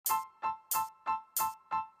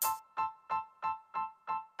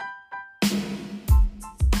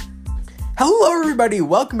Hello, everybody.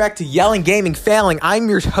 Welcome back to Yelling Gaming Failing. I'm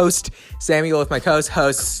your host, Samuel, with my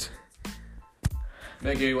co-host.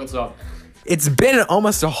 Mickey, what's up? It's been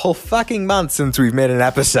almost a whole fucking month since we've made an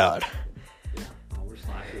episode. We're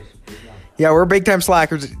slackers. Yeah, we're big time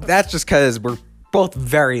slackers. That's just because we're both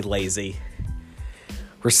very lazy.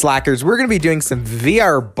 We're slackers. We're going to be doing some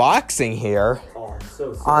VR boxing here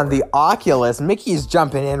on the Oculus. Mickey's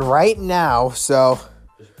jumping in right now, so...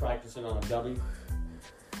 Just practicing on a dummy.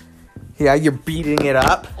 Yeah, you're beating it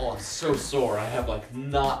up. Oh, I'm so sore. I have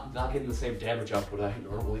not getting the same damage output I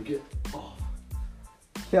normally get. Oh.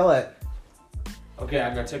 Kill it. Okay,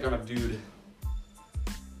 I'm gonna take on a dude.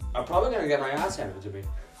 I'm probably gonna get my ass handed to me.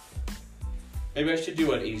 Maybe I should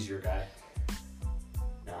do an easier guy.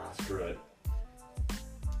 Nah, screw it.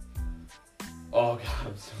 Oh god,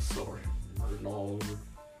 I'm so sore. I'm hurting all over.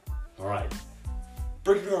 Alright.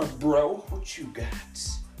 Bring it on, bro. What you got?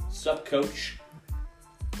 Sup, coach?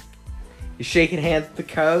 You're shaking hands with the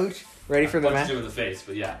coach. Ready for the match? Punch him in the face,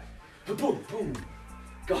 but yeah. Boom, boom.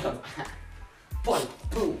 Got him. Boom,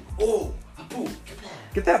 boom. Oh, boom.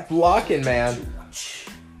 Get that blocking, man.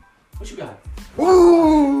 What you got?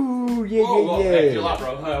 Ooh, yeah, Whoa, yeah. Hey, chill out,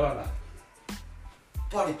 bro.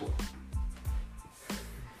 Body blow.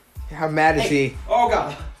 How mad is he? Oh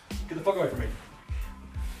god. Get the fuck away from me.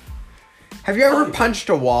 Have you ever punched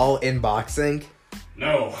a wall in boxing?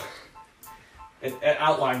 No. It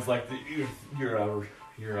outlines like your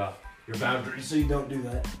boundaries, so you don't do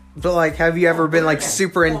that. But like, have you ever been like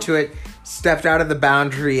super into it, stepped out of the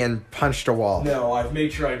boundary and punched a wall? No, I've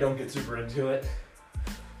made sure I don't get super into it.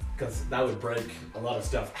 Because that would break a lot of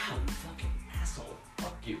stuff. Ow, you fucking asshole.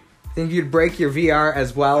 Fuck you. Think you'd break your VR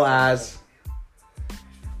as well as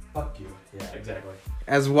Fuck you. Yeah, exactly.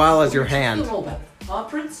 your hand.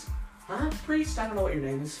 Prince? Huh? Priest? I don't know what your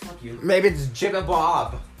name is. Fuck you. Maybe it's Jimmy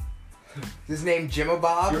Bob. Is his name Jimmy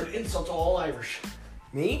Bob? You're an insult to all Irish.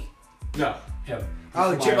 Me? No, him. Oh,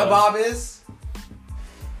 He's from Jimmy Ireland. Bob is?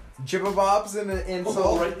 Jimmy Bob's an insult?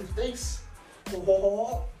 Oh, right in the face.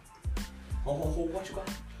 Oh, what you got?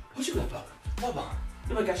 What you got, Bob? Bob,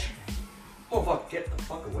 you might got shit. Oh, fuck, get the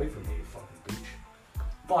fuck away from me, you fucking bitch.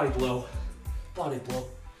 Body blow. Body blow.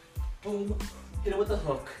 Boom. Hit it with the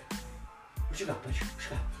hook. What you got, bitch? What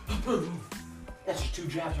you got? Boom. That's just 2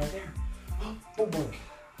 jabs right there. Boom, boom.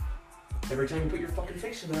 Every time you put your fucking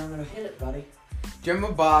face in there, I'm gonna hit it, buddy.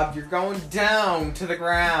 Jimmy Bob, you're going down to the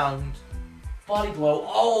ground. Body blow.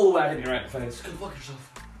 Oh, that hit me right in the face. Go fuck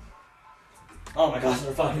yourself. Oh my gosh,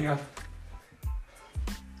 they're fucking up.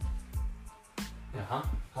 Yeah, huh?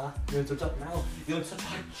 Huh? You look so tough now. You look such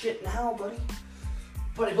hot shit now, buddy.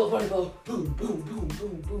 Body blow, body blow. Boom, boom, boom,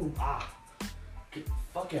 boom, boom. Ah. Get the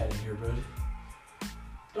fuck out of here, bud.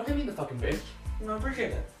 Don't hit me in the fucking bitch. No, I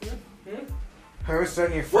appreciate it. How much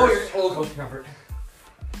on your Whoa, first? you're roller coaster comfort.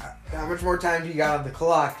 How much more time do you got on the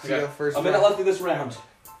clock to go first? A minute left in this round.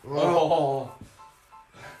 Whoa.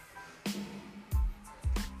 Oh.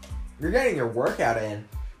 You're getting your workout in.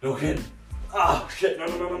 No kidding. Ah, shit.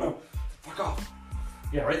 No. Fuck off.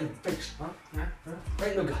 Yeah, right in the face. Huh?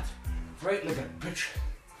 Right in the gut. Right in the gut, bitch.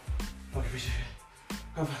 Fucking piece of shit.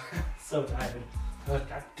 I'm so tired.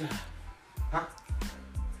 Huh?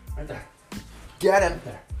 Right there. Get him. Right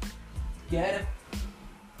there. Get him.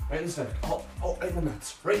 Right in the stomach. Oh, right in the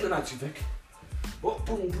nuts. Right in the nuts, you think. Oh,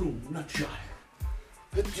 boom, boom. Nut shot.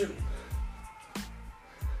 Hit doom.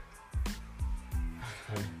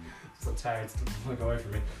 I'm so tired. Look away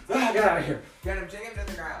from me. Ah, get out of here. Get him. Take him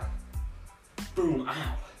to the ground. Boom.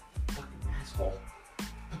 Ow. Fucking asshole.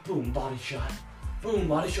 Boom. Body shot. Boom.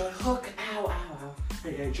 Body shot. Hook. Ow.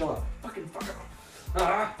 Hey, chill out. Fucking fuck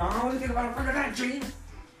up. What do you think about a fucking that, Gene?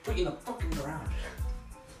 Put you in the fucking ground.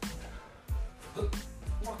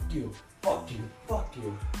 Fuck you.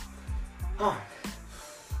 Hi.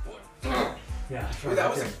 Yeah, Dude, that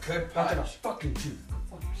was a good Punch. punch. Fucking tooth.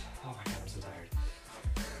 Fuck yourself. Oh my god, I'm so tired.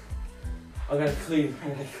 I gotta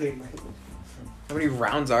clean my... How many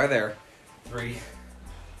rounds are there? 3.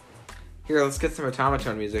 Here, let's get some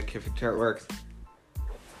automaton music if it works.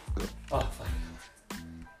 Oh, fuck.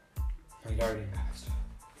 My guardian passed.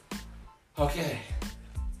 Okay.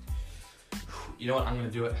 You know what? I'm gonna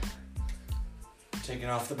do it. Taking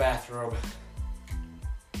off the bathrobe.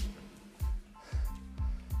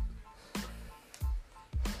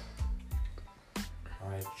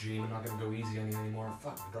 Alright, Gene, I'm not gonna go easy on you anymore.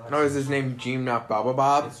 Fuck, God. No, is his name Gene, not Baba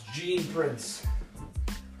Bob? It's Gene Prince.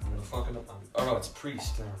 I'm gonna fuck him up. Oh no, it's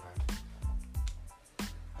Priest. Never mind.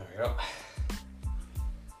 There we go.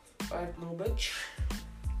 Alright, little bitch.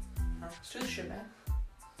 Let's do this shit, man.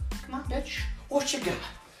 Come on, bitch. What you got?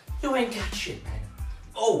 You ain't got shit, man.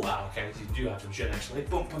 Oh, wow, okay, you do have some shit, actually.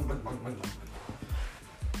 Boom, boom, boom, boom, boom, boom.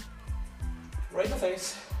 Right in the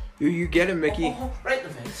face. You get him, Mickey. Right in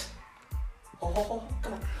the face. Come on.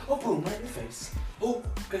 Oh, boom, right in the face. Oh,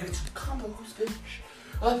 gotta get some combos, bitch.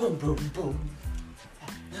 Boom, boom, boom.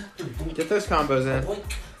 Get those combos in.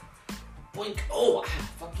 Boink. Boink. Oh,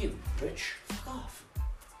 fuck you, bitch. Fuck off.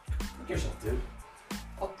 Fuck yourself, dude.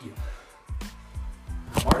 Fuck you.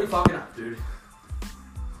 I'm already fucking up, dude.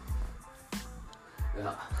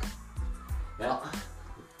 Yeah. Yeah.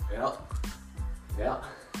 Yeah. Yeah.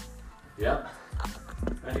 Yeah.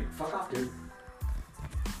 Ready? Fuck off, dude.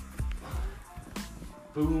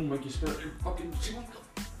 Boom, like you spilled your fucking shit.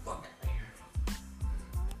 Fuck out of here.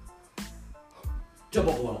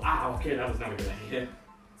 Double blow. Ah, okay, that was not a good idea.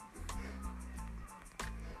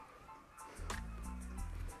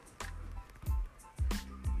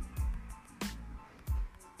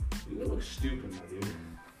 You look stupid, my dude.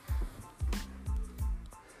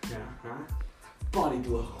 Yeah, huh? Body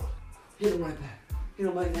blow. Hit him right back. Hit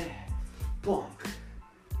him like that. Bonk.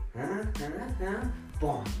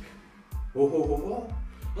 Bonk. Oh, ho, ho, ho.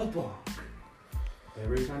 A bonk.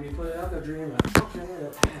 Every time you play it out, I dream I fuck your head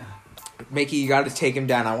up. Mickey, you got to take him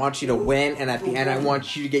down. I want you to win, and at the end, I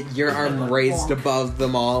want you to get your arm raised above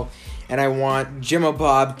them all, and I want Jimmy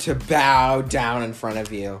Bob to bow down in front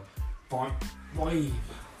of you. Bonk. Boing.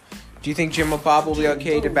 Do you think Jimmy Bob will be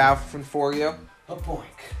okay to bow for you? A boink.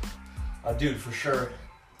 Dude, for sure.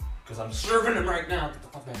 Because I'm serving him right now. Get the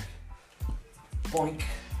fuck back. Boink.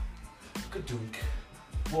 Good dunk.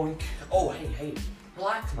 Boink. Oh, hey.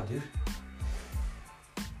 Relax, my dude.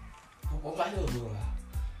 Oh,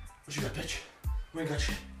 what you got, bitch? We ain't got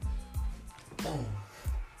shit. Boom.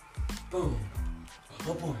 Boom. A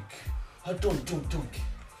boink. A dunk.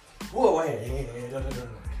 Whoa, hey.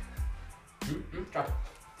 Drop it.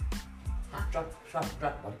 Drop it,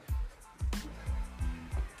 buddy.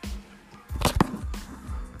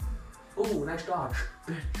 Ooh, nice dodge,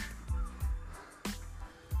 bitch.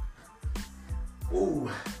 Ooh.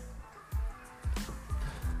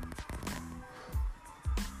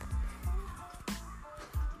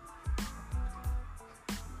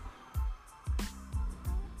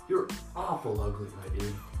 You're awful ugly, my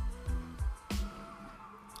dude.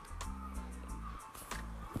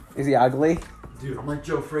 Is he ugly? Dude, I'm like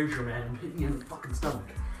Joe Frazier, man. I'm hitting you in the fucking stomach.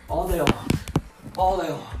 All day long.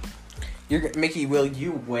 Mickey, will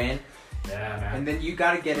you win? Yeah, man. And then you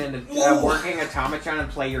gotta get into working automaton and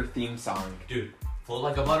play your theme song. Dude, float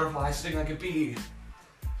like a butterfly, sting like a bee.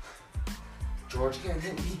 George can't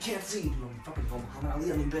hit me, he can't see. Dude, I'm fucking Muhammad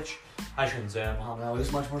Ali on you, bitch. I shouldn't say Muhammad Ali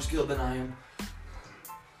is much more skilled than I am.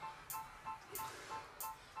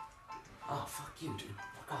 Oh, fuck you, dude.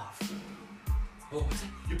 Fuck off. Oh, what's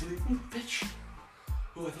that? You believe me, bitch?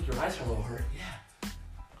 Oh, I think your eyes are a little hurt. Yeah.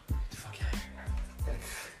 Fuck out of here.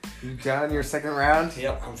 You done your second round?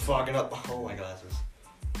 Yep, I'm fogging up. Oh, my glasses.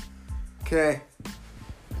 Okay.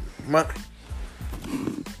 Come on.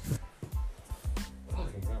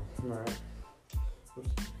 Fucking hell. Alright.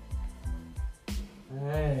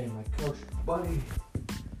 Hey, my coach buddy.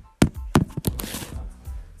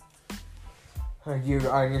 Are you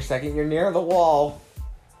on your second? You're near the wall.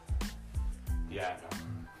 Yeah,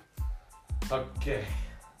 no. Okay.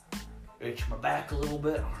 Itch my back a little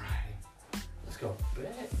bit. Alright. Let's go.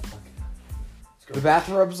 Let's go. The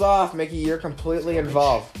bathrobe's off, Mickey. You're completely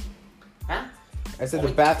involved. Huh? I said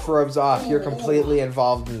the bathrobe's off. You're completely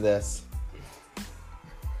involved in this.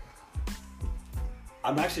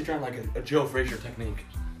 I'm actually trying like a Joe Frazier technique.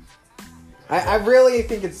 I really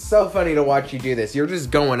think it's so funny to watch you do this. You're just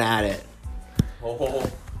going at it.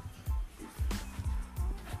 Oh.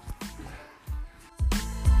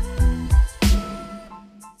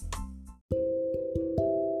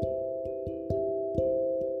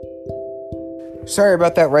 Sorry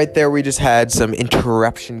about that right there. We just had some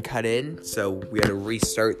interruption cut in, so we had to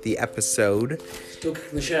restart the episode. Still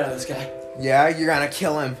kicking the shit out of this guy. Yeah, you're gonna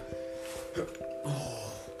kill him.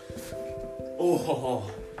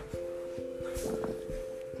 Oh.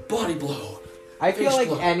 Body blow. I feel like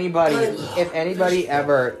if anybody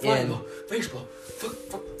ever in... Face blow.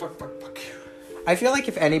 Fuck. I feel like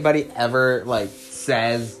if anybody ever,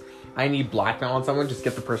 says, I need blackmail on someone, just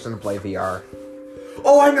get the person to play VR.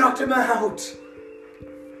 Oh, I knocked him out!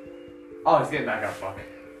 Oh, he's getting back up, fuck.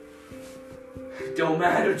 Don't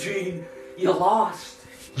matter, Gene. You lost.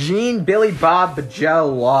 Gene, Billy Bob, but Joe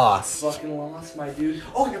lost. Fucking lost, my dude.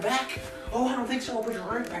 Oh, you're back? Oh, I don't think so. I'll put your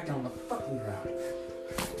arm back down on the fucking ground.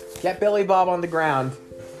 Get Billy Bob on the ground.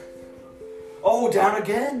 Oh, down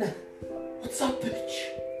again. What's up, bitch?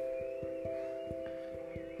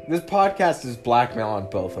 This podcast is blackmail on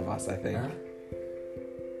both of us, I think. Huh?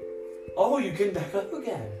 Oh, you getting back up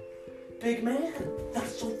again. Big man.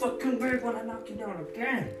 That's so fucking weird when I knock you down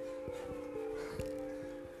again.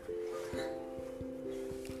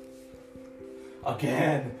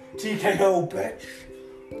 Again. TKO, bitch.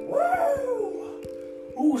 Woo!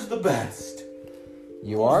 Who's the best?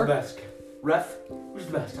 You Who's are? the best? Ref? Who's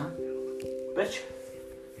the best, huh? Bitch?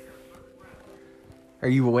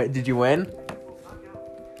 Did you win?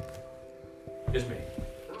 It's me.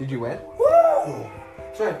 Did you win? Woo!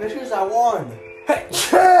 Sorry, bitches, I won. Hey,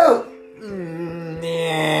 chill!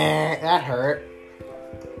 That hurt.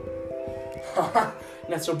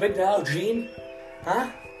 Not so big now, Gene. Huh?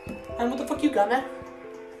 And what the fuck you got, man?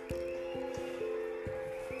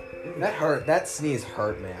 That hurt. That sneeze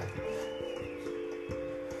hurt, man.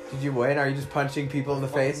 Did you win? Are you just punching people in the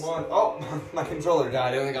face? Oh, my controller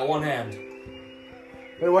died. I only got one hand.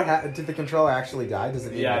 Wait, what happened? Did the controller actually die? Does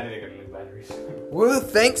it? Yeah, I didn't get new batteries. Woo!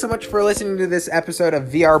 Thanks so much for listening to this episode of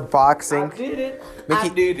VR Boxing. I did it. Mickey- I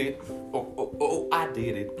did it. Oh, I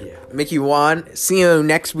did it. Yeah. Mickey Juan. See you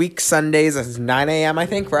next week, Sundays at 9 a.m., I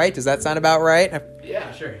think, right? Does that sound about right?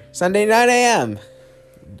 Yeah, sure. Sunday, 9 a.m.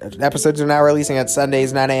 Episodes are now releasing at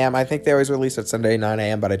Sundays, 9 a.m. I think they always release at Sunday, 9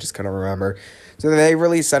 a.m., but I just couldn't remember. So they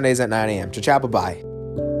release Sundays at 9 a.m. Ciao, bye-bye.